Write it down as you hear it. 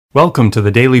Welcome to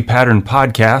the Daily Pattern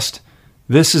Podcast.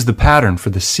 This is the pattern for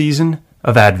the season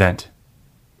of Advent.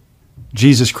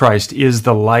 Jesus Christ is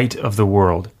the light of the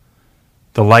world.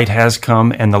 The light has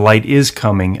come and the light is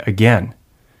coming again.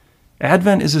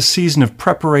 Advent is a season of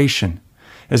preparation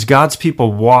as God's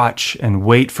people watch and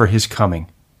wait for His coming.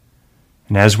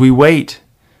 And as we wait,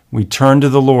 we turn to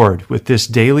the Lord with this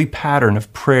daily pattern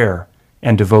of prayer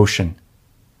and devotion.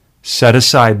 Set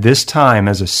aside this time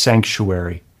as a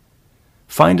sanctuary.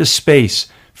 Find a space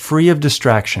free of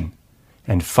distraction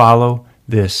and follow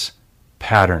this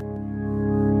pattern.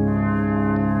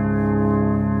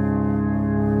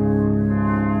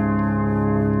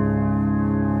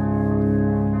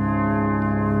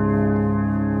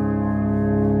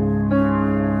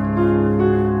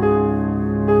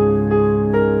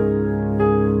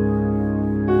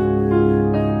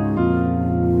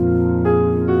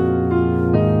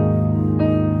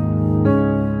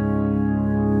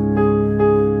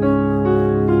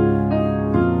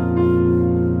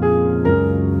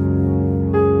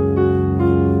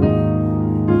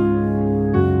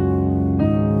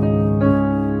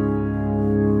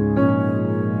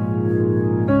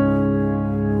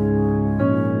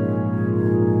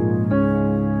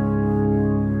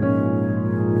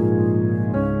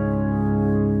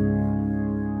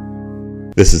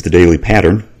 This is the Daily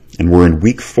Pattern, and we're in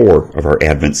week 4 of our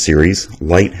Advent series,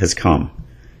 Light Has Come.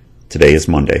 Today is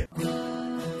Monday.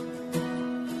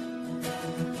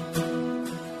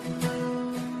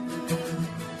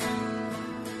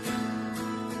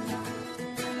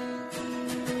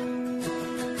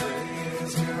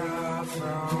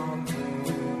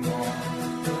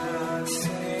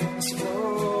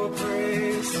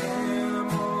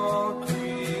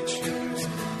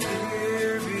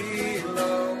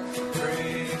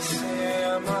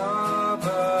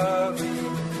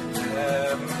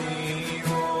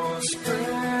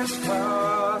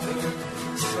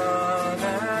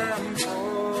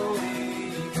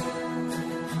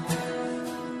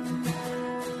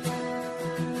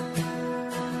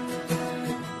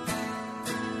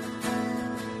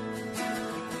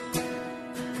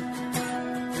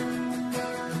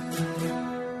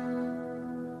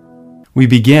 We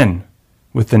begin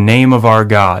with the name of our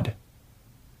God,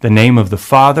 the name of the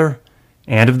Father,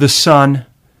 and of the Son,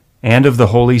 and of the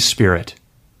Holy Spirit.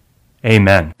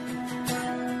 Amen.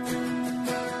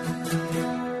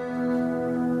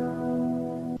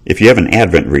 If you have an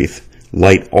Advent wreath,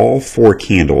 light all 4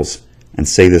 candles and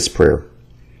say this prayer.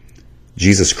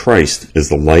 Jesus Christ is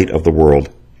the light of the world,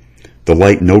 the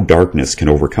light no darkness can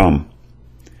overcome.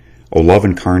 O love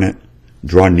incarnate,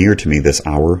 draw near to me this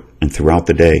hour and throughout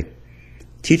the day.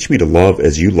 Teach me to love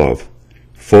as you love,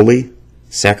 fully,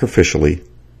 sacrificially,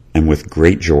 and with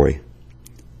great joy.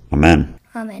 Amen.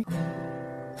 Amen.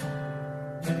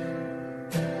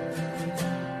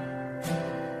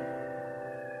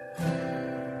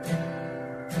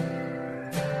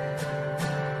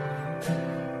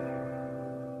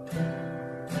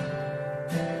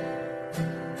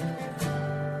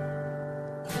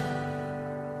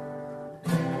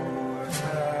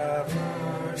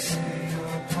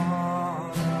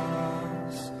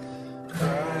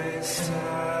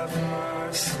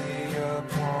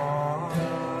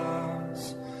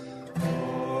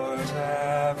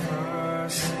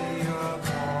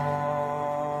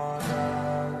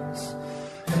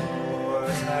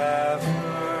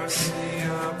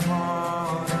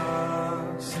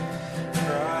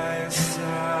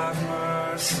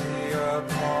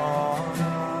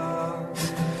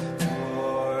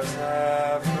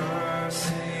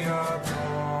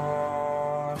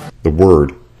 The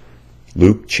Word,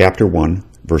 Luke chapter 1,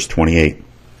 verse 28.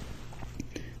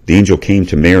 The angel came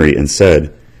to Mary and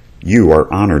said, "You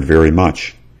are honored very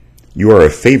much. You are a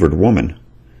favored woman.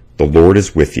 The Lord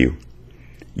is with you.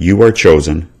 You are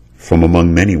chosen from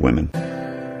among many women."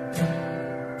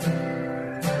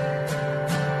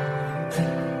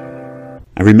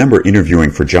 I remember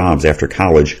interviewing for jobs after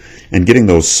college and getting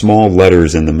those small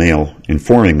letters in the mail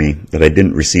informing me that I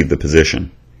didn't receive the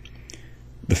position.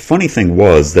 The funny thing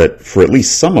was that for at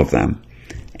least some of them,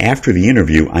 after the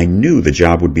interview, I knew the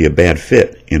job would be a bad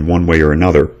fit in one way or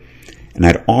another, and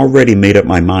I'd already made up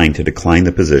my mind to decline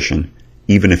the position,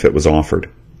 even if it was offered.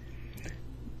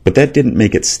 But that didn't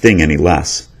make it sting any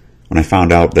less when I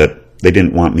found out that they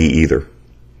didn't want me either.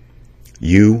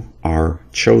 You are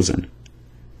chosen.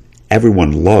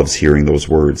 Everyone loves hearing those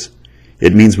words.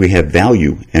 It means we have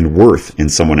value and worth in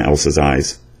someone else's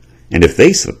eyes. And if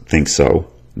they think so,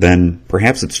 then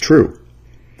perhaps it's true.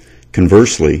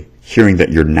 Conversely, hearing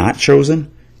that you're not chosen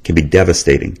can be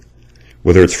devastating.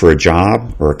 Whether it's for a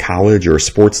job or a college or a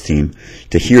sports team,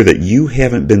 to hear that you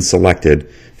haven't been selected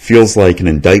feels like an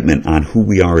indictment on who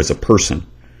we are as a person,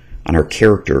 on our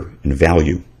character and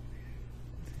value.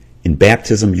 In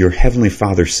baptism, your Heavenly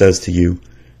Father says to you,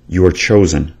 you are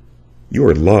chosen, you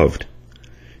are loved,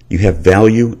 you have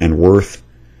value and worth,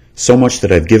 so much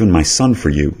that I've given my Son for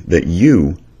you, that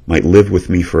you might live with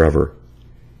me forever.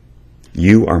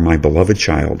 You are my beloved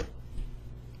child.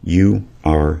 You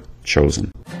are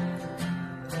chosen.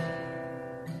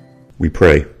 We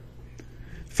pray.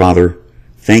 Father,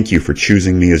 thank you for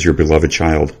choosing me as your beloved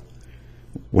child.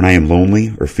 When I am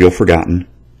lonely or feel forgotten,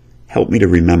 help me to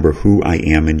remember who I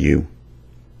am in you.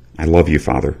 I love you,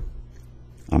 Father.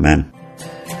 Amen.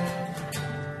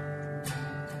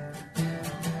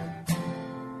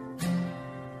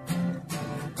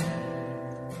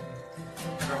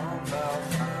 Come thou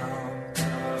fount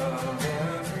of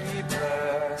every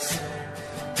blessing,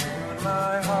 tune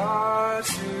my heart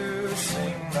to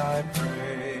sing thy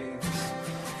praise.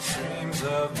 Streams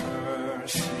of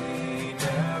mercy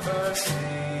never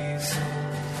ceasing,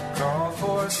 call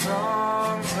for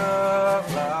songs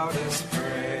of loudest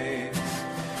praise.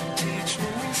 Teach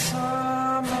me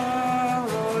some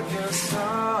melodious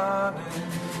sonnet,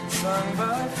 sung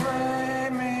by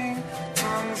flaming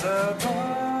tongues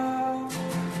above.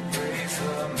 Praise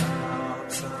the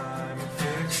mount I'm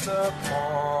fixed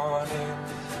upon it,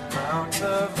 mount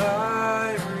of thy